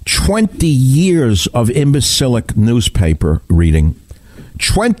 20 years of imbecilic newspaper reading,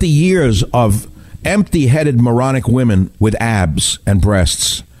 20 years of empty-headed moronic women with abs and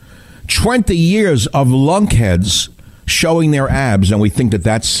breasts, 20 years of lunkheads showing their abs, and we think that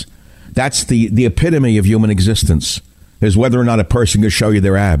that's the epitome of human existence, is whether or not a person can show you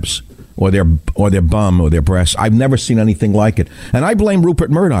their abs or their bum or their breasts. I've never seen anything like it, and I blame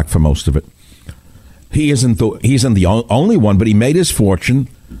Rupert Murdoch for most of it. He isn't the only one, but he made his fortune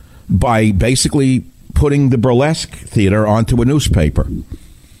by basically putting the burlesque theater onto a newspaper.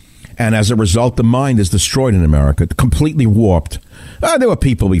 And as a result, the mind is destroyed in America, completely warped. There were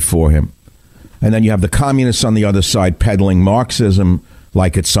people before him. And then you have the communists on the other side peddling Marxism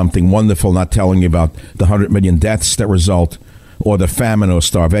like it's something wonderful, not telling you about the 100 million deaths that result, or the famine or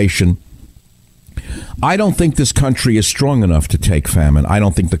starvation. I don't think this country is strong enough to take famine. I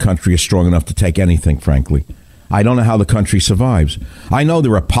don't think the country is strong enough to take anything, frankly. I don't know how the country survives. I know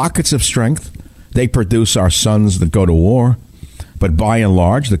there are pockets of strength. They produce our sons that go to war. But by and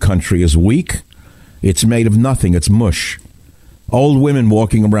large, the country is weak. It's made of nothing. It's mush. Old women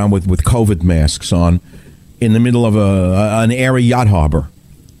walking around with COVID masks on in the middle of an airy yacht harbor,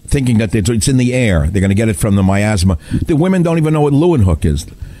 thinking that it's in the air. They're going to get it from the miasma. The women don't even know what Leeuwenhoek is.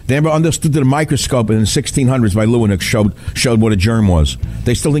 They never understood that a microscope in the 1600s by Leeuwenhoek showed what a germ was.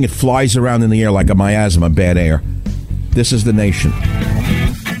 They still think it flies around in the air like a miasma, bad air. This is the nation.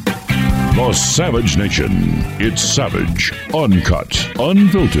 The Savage Nation. It's savage, uncut,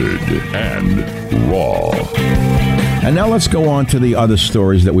 unfiltered, and raw. And now let's go on to the other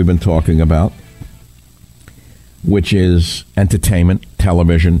stories that we've been talking about. which is entertainment,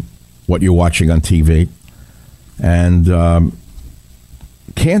 television, what you're watching on TV. And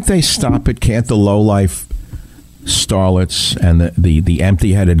can't they stop it? Can't the lowlife starlets and the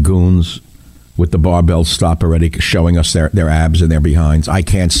empty-headed goons with the barbells stop already showing us their abs and their behinds? I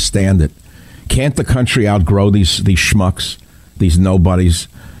can't stand it. Can't the country outgrow these schmucks, these nobodies,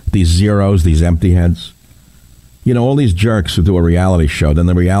 these zeros, these empty heads? You know, all these jerks who do a reality show, then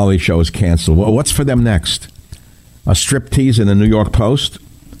the reality show is canceled. Well, what's for them next? A striptease in the New York Post?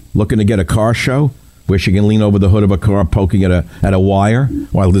 Looking to get a car show where she can lean over the hood of a car poking at a wire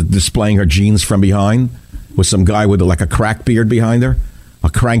while displaying her jeans from behind with some guy with like a crack beard behind her? A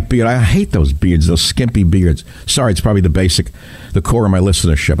crank beard. I hate those beards, those skimpy beards. Sorry, it's probably the core of my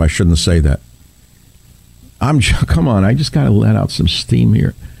listenership. I shouldn't say that. Come on, I just got to let out some steam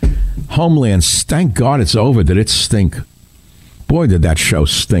here. Homeland, thank God it's over. Did it stink? Boy, did that show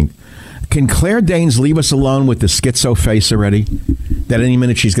stink. Can Claire Danes leave us alone with the schizo face already? That any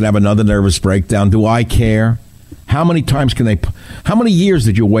minute she's going to have another nervous breakdown. Do I care? How many times how many years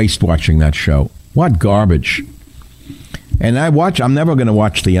did you waste watching that show? What garbage. And I'm never going to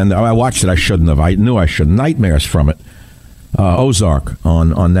watch the end. I watched it. I shouldn't have. I knew I shouldn't. Nightmares from it. Ozark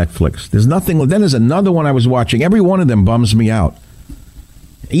on Netflix. There's nothing. Then there's another one I was watching. Every one of them bums me out.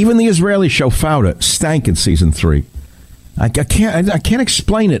 Even the Israeli show Fauda stank in season 3. I can't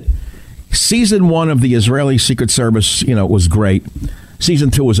explain it. Season 1 of the Israeli Secret Service, was great. Season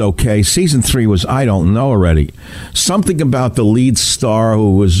 2 was okay. Season 3 was, I don't know already. Something about the lead star,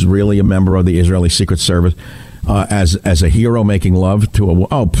 who was really a member of the Israeli Secret Service, as a hero making love to a...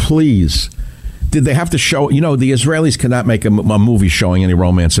 Oh, please. Did they have to show... the Israelis cannot make a movie showing any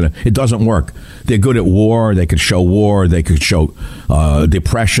romance in it. It doesn't work. They're good at war. They could show war. They could show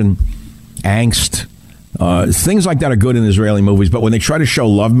depression, angst. Things like that are good in Israeli movies. But when they try to show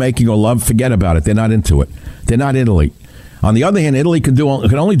lovemaking or love, forget about it. They're not into it. They're not Italy. On the other hand, Italy can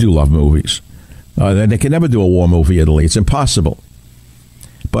only do love movies. They can never do a war movie, Italy. It's impossible.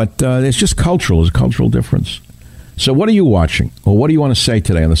 But it's just cultural. There's a cultural difference. So what are you watching? Or what do you want to say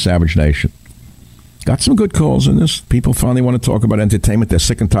today on the Savage Nation? Got some good calls in this. People finally want to talk about entertainment. They're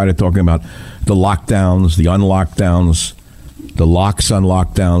sick and tired of talking about the lockdowns, the unlockdowns, the locks on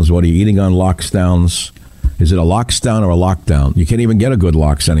lockdowns. What are you eating on lockdowns? Is it a lockdown or a lockdown? You can't even get a good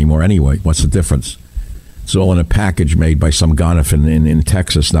lox anymore anyway. What's the difference? It's all in a package made by some gonophin in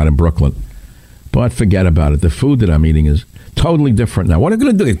Texas, not in Brooklyn. But forget about it. The food that I'm eating is totally different now. What are they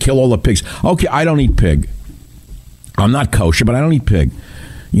going to do? Kill all the pigs? Okay, I don't eat pig. I'm not kosher, but I don't eat pig.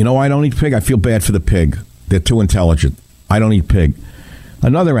 You know why I don't eat pig? I feel bad for the pig. They're too intelligent. I don't eat pig.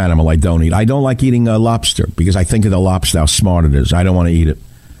 Another animal I don't eat. I don't like eating lobster because I think of the lobster, how smart it is. I don't want to eat it.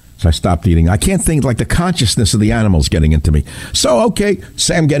 So I stopped eating. I can't think, like the consciousness of the animals getting into me. So, okay,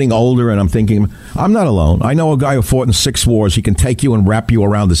 say I'm getting older and I'm thinking, I'm not alone. I know a guy who fought in 6 wars. He can take you and wrap you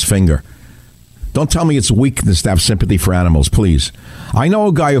around his finger. Don't tell me it's weakness to have sympathy for animals, please. I know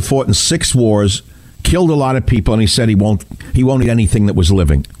a guy who fought in 6 wars, killed a lot of people, and he said he won't eat anything that was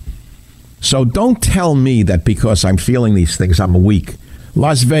living. So don't tell me that because I'm feeling these things, I'm weak.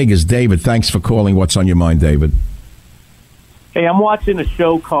 Las Vegas, David, thanks for calling. What's on your mind, David? Hey, I'm watching a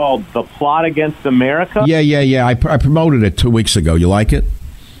show called The Plot Against America. Yeah. I promoted it 2 weeks ago. You like it?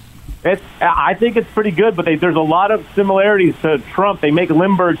 I think it's pretty good, but there's a lot of similarities to Trump. They make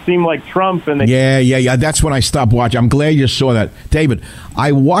Lindbergh seem like Trump. Yeah. That's when I stopped watching. I'm glad you saw that. David,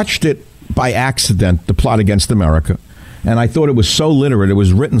 I watched it by accident, The Plot Against America, and I thought it was so literate. It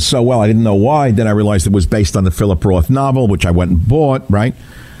was written so well. I didn't know why. Then I realized it was based on the Philip Roth novel, which I went and bought, right?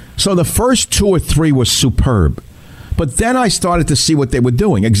 So the first 2 or 3 was superb. But then I started to see what they were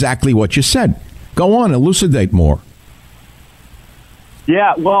doing, exactly what you said. Go on, elucidate more.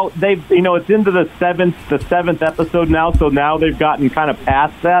 Yeah, well, it's into the seventh episode now, so now they've gotten kind of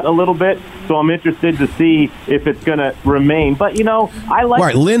past that a little bit. So I'm interested to see if it's going to remain. But I like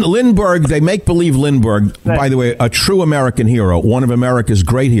right. Lindbergh. They make believe Lindbergh, by the way, a true American hero, one of America's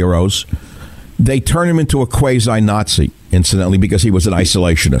great heroes. They turn him into a quasi-Nazi, incidentally, because he was an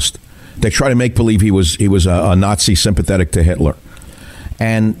isolationist. They try to make believe he was a Nazi sympathetic to Hitler.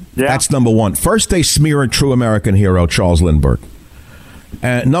 And that's number one. First, they smear a true American hero, Charles Lindbergh.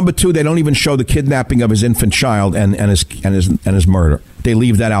 Number 2, they don't even show the kidnapping of his infant child and his murder. They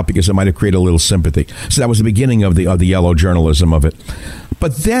leave that out because it might have created a little sympathy. So that was the beginning of the yellow journalism of it.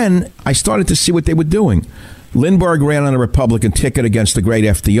 But then I started to see what they were doing. Lindbergh ran on a Republican ticket against the great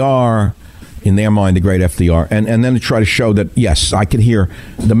FDR. In their mind, the great FDR, and then to try to show that, yes, I could hear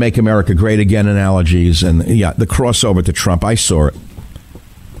the Make America Great Again analogies and, the crossover to Trump. I saw it.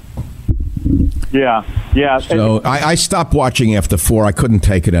 Yeah. So I stopped watching after 4. I couldn't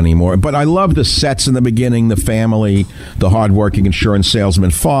take it anymore. But I love the sets in the beginning, the family, the hardworking insurance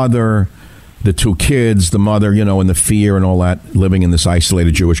salesman father, the 2 kids, the mother, and the fear and all that, living in this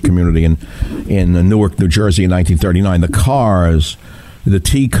isolated Jewish community in Newark, New Jersey in 1939. The cars, the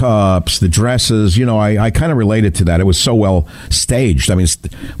teacups, the dresses, I kind of related to that. It was so well staged. I mean,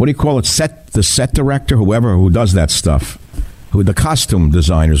 what do you call it? The set director, who does that stuff. The costume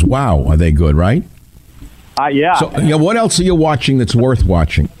designers. Wow, are they good, right? Yeah. So, what else are you watching that's worth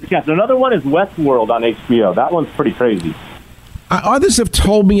watching? Yes, another one is Westworld on HBO. That one's pretty crazy. Others have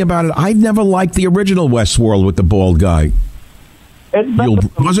told me about it. I've never liked the original Westworld with the bald guy.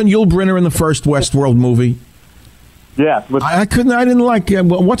 Wasn't Yul Brynner in the first Westworld movie? Yes. I didn't like it.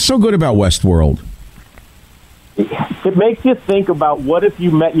 What's so good about Westworld? It makes you think about what if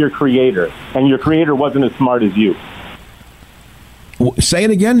you met your creator and your creator wasn't as smart as you. Say it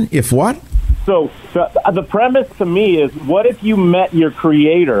again. If what? So the premise to me is, what if you met your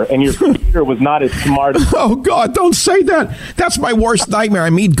creator and your creator was not as smart as you? Oh, God, don't say that. That's my worst nightmare. I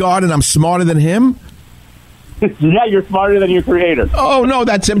meet God and I'm smarter than him? Yeah, you're smarter than your creator. Oh, no,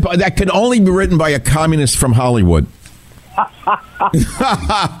 that can only be written by a communist from Hollywood.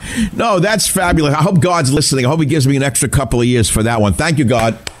 No, that's fabulous. I hope God's listening. I hope he gives me an extra couple of years for that one. Thank you,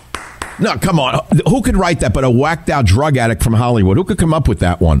 God. No, come on. Who could write that but a whacked-out drug addict from Hollywood? Who could come up with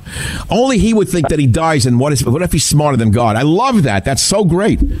that one? Only he would think that he dies, and what if he's smarter than God? I love that. That's so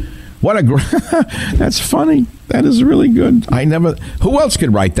great. That's funny. That is really good. Who else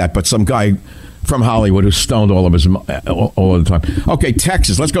could write that but some guy from Hollywood who's stoned all the time? Okay,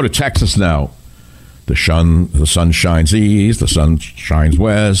 Texas. Let's go to Texas now. The sun shines east, the sun shines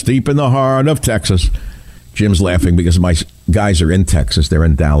west, deep in the heart of Texas. Jim's laughing because my guys are in Texas. They're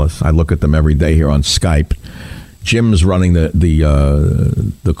in Dallas. I look at them every day here on Skype. Jim's running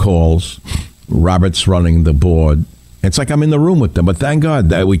the calls. Robert's running the board. It's like I'm in the room with them. But thank God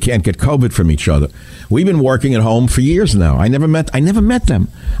that we can't get COVID from each other. We've been working at home for years now. I never met them.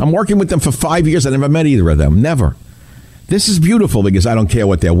 I'm working with them for 5 years. I never met either of them. Never. This is beautiful because I don't care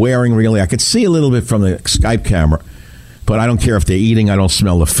what they're wearing, really. I could see a little bit from the Skype camera. But I don't care if they're eating. I don't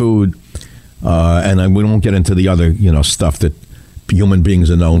smell the food. And we won't get into the other, stuff that human beings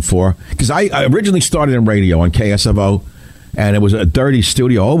are known for. Because I originally started in radio on KSFO, and it was a dirty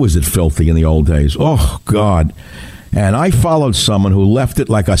studio. Oh, was it filthy in the old days? Oh, God. And I followed someone who left it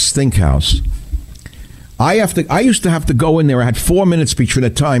like a stink house. I used to have to go in there. I had 4 minutes between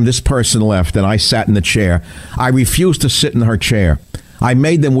the time this person left and I sat in the chair. I refused to sit in her chair. I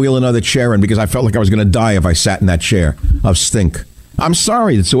made them wheel another chair in because I felt like I was going to die if I sat in that chair of stink. I'm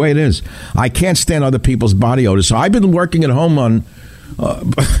sorry. That's the way it is. I can't stand other people's body odor. So I've been working at home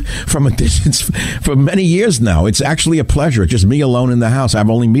from a distance for many years now. It's actually a pleasure. It's just me alone in the house. I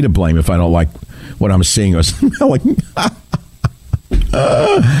have only me to blame if I don't like what I'm seeing or smelling.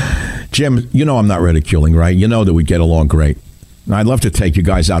 Jim, I'm not ridiculing, right? You know that we get along great. I'd love to take you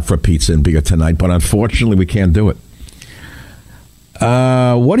guys out for pizza and beer tonight, but unfortunately we can't do it.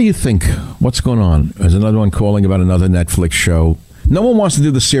 What do you think? What's going on? There's another one calling about another Netflix show. No one wants to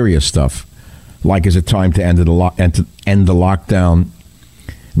do the serious stuff. Like, is it time to end the lockdown?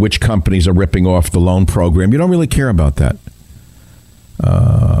 Which companies are ripping off the loan program? You don't really care about that.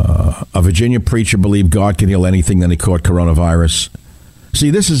 A Virginia preacher believed God can heal anything, then he caught coronavirus. See,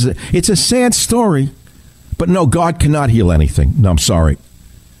 it's a sad story, but no, God cannot heal anything. No, I'm sorry.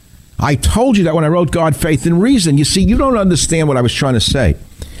 I told you that when I wrote God, Faith, and Reason. You see, you don't understand what I was trying to say.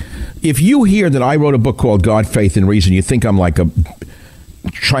 If you hear that I wrote a book called God, Faith, and Reason, you think I'm like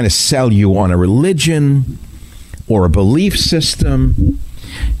trying to sell you on a religion or a belief system.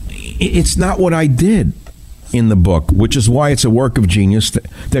 It's not what I did in the book, which is why it's a work of genius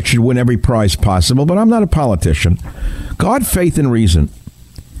that should win every prize possible. But I'm not a politician. God, Faith, and Reason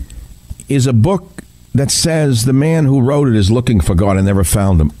is a book that says the man who wrote it is looking for God and never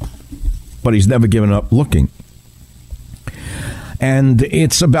found him. But he's never given up looking. And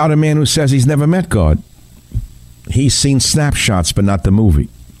it's about a man who says he's never met God. He's seen snapshots, but not the movie,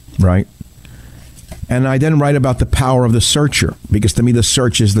 right? And I then write about the power of the searcher, because to me the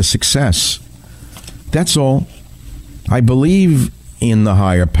search is the success. That's all. I believe in the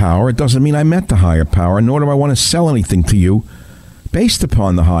higher power. It doesn't mean I met the higher power, nor do I want to sell anything to you based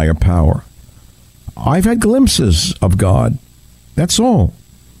upon the higher power. I've had glimpses of God. That's all.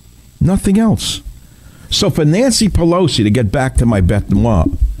 Nothing else. So for Nancy Pelosi, to get back to my bête noire,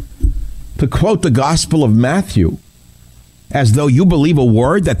 to quote the Gospel of Matthew, as though you believe a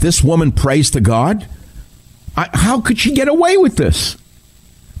word that this woman prays to God, how could she get away with this?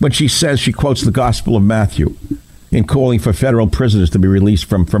 When she says, she quotes the Gospel of Matthew, in calling for federal prisoners to be released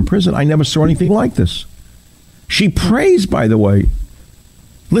from prison. I never saw anything like this. She prays, by the way.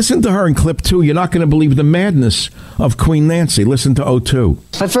 Listen to her in clip 2. You're not going to believe the madness of Queen Nancy. Listen to O2.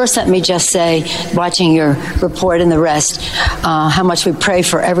 But first, let me just say, watching your report and the rest, how much we pray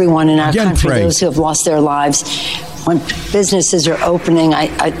for everyone in our country, those who have lost their lives. When businesses are opening,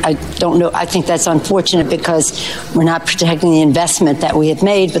 I don't know. I think that's unfortunate because we're not protecting the investment that we have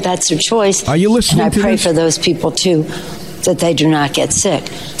made, but that's their choice. Are you listening to this? And I pray for those people, too, that they do not get sick.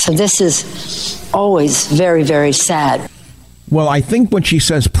 So this is always very, very sad. Well, I think when she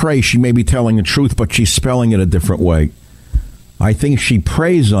says pray, she may be telling the truth, but she's spelling it a different way. I think she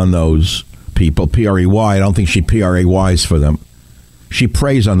preys on those people, P-R-E-Y. I don't think she P-R-A-Ys for them. She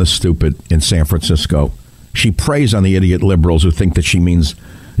preys on the stupid in San Francisco. She preys on the idiot liberals who think that she means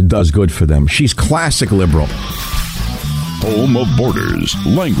does good for them. She's classic liberal. Home of borders,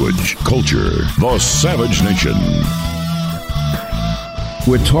 language, culture, the Savage Nation.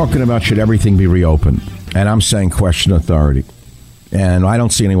 We're talking about should everything be reopened, and I'm saying question authority. And I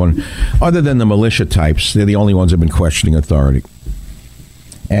don't see anyone, other than the militia types, they're the only ones who have been questioning authority.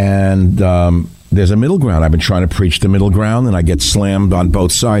 And there's a middle ground. I've been trying to preach the middle ground, and I get slammed on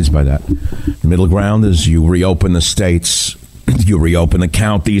both sides by that. The middle ground is you reopen the states, you reopen the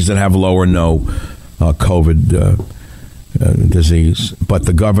counties that have low or no COVID disease. But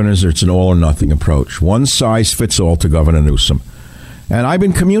the governors, it's an all or nothing approach. One size fits all to Governor Newsom. And I've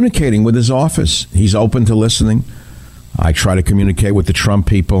been communicating with his office. He's open to listening. I try to communicate with the Trump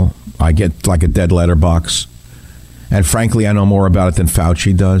people. I get like a dead letterbox. And frankly, I know more about it than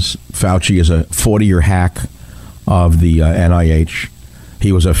Fauci does. Fauci is a 40-year hack of the NIH.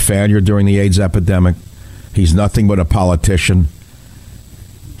 He was a failure during the AIDS epidemic. He's nothing but a politician.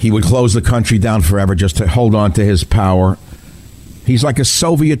 He would close the country down forever just to hold on to his power. He's like a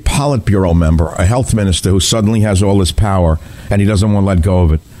Soviet Politburo member, a health minister who suddenly has all this power, and he doesn't want to let go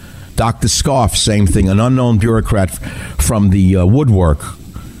of it. Dr. Scoff, same thing, an unknown bureaucrat from the woodwork.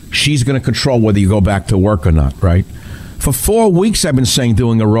 She's going to control whether you go back to work or not, right? For 4 weeks, I've been saying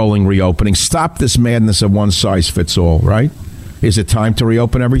doing a rolling reopening. Stop this madness of one size fits all, right? Is it time to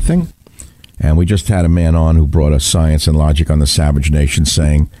reopen everything? And we just had a man on who brought us science and logic on the Savage Nation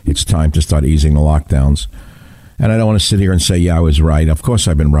saying it's time to start easing the lockdowns. And I don't want to sit here and say, yeah, I was right. Of course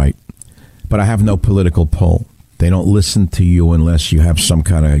I've been right. But I have no political pull. They don't listen to you unless you have some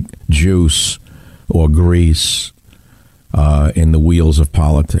kind of juice or grease in the wheels of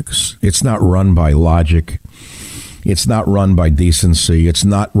politics. It's not run by logic. It's not run by decency. It's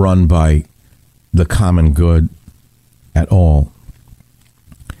not run by the common good at all.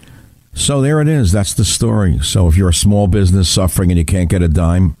 So there it is. That's the story. So if you're a small business suffering and you can't get a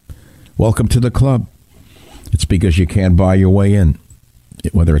dime, welcome to the club. It's because you can't buy your way in,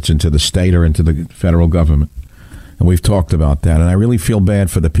 whether it's into the state or into the federal government. And we've talked about that. And I really feel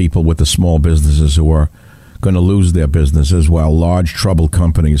bad for the people with the small businesses who are going to lose their businesses while large troubled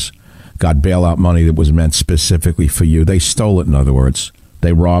companies got bailout money that was meant specifically for you. They stole it, in other words.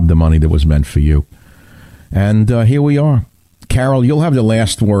 They robbed the money that was meant for you. And here we are. Carol, you'll have the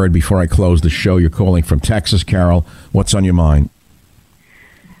last word before I close the show. You're calling from Texas. Carol, what's on your mind?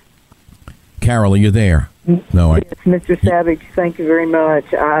 Carol, are you there? No, yes, Mr. Savage, thank you very much.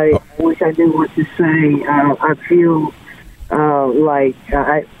 I wish I knew what to say. I feel like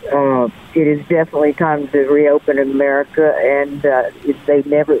it is definitely time to reopen America, and it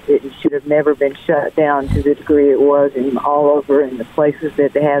should have never been shut down to the degree it was, and all over in the places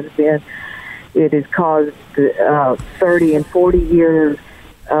that it has been. It has caused 30 and 40 years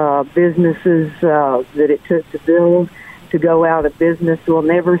businesses that it took to build to go out of business. We'll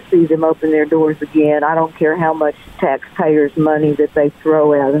never see them open their doors again. I don't care how much taxpayers' money that they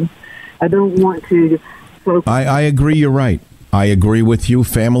throw at them. I don't want to focus. I agree. You're right. I agree with you.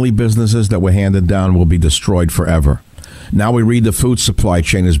 Family businesses that were handed down will be destroyed forever. Now we read the food supply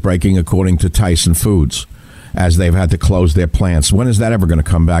chain is breaking, according to Tyson Foods, as they've had to close their plants. When is that ever going to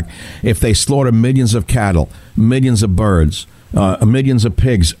come back? If they slaughter millions of cattle, millions of birds, millions of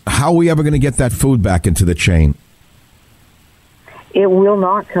pigs, how are we ever going to get that food back into the chain? It will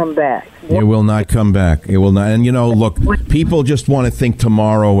not come back. It will not come back. It will not. And, look, people just want to think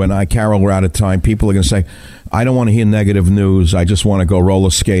tomorrow, and Carol, we're out of time. People are going to say, I don't want to hear negative news. I just want to go roller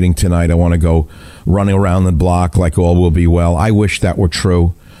skating tonight. I want to go running around the block like all will be well. I wish that were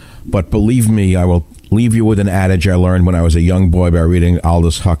true. But believe me, I will leave you with an adage I learned when I was a young boy by reading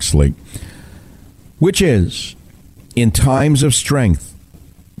Aldous Huxley, which is, in times of strength,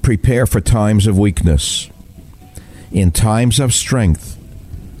 prepare for times of weakness. In times of strength,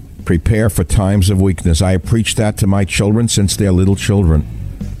 prepare for times of weakness. I have preached that to my children since they're little children.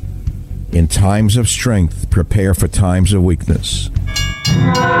 In times of strength, prepare for times of weakness.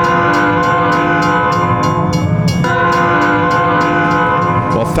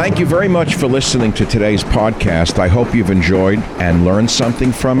 Well, thank you very much for listening to today's podcast. I hope you've enjoyed and learned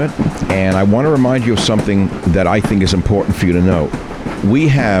something from it. And I want to remind you of something that I think is important for you to know. We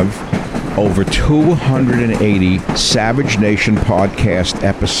have over 280 Savage Nation podcast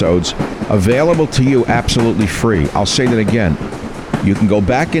episodes available to you absolutely free. I'll say that again. You can go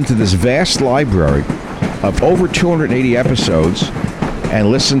back into this vast library of over 280 episodes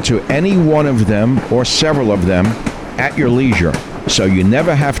and listen to any one of them or several of them at your leisure, so you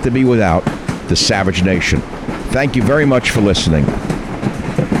never have to be without the Savage Nation. Thank you very much for listening.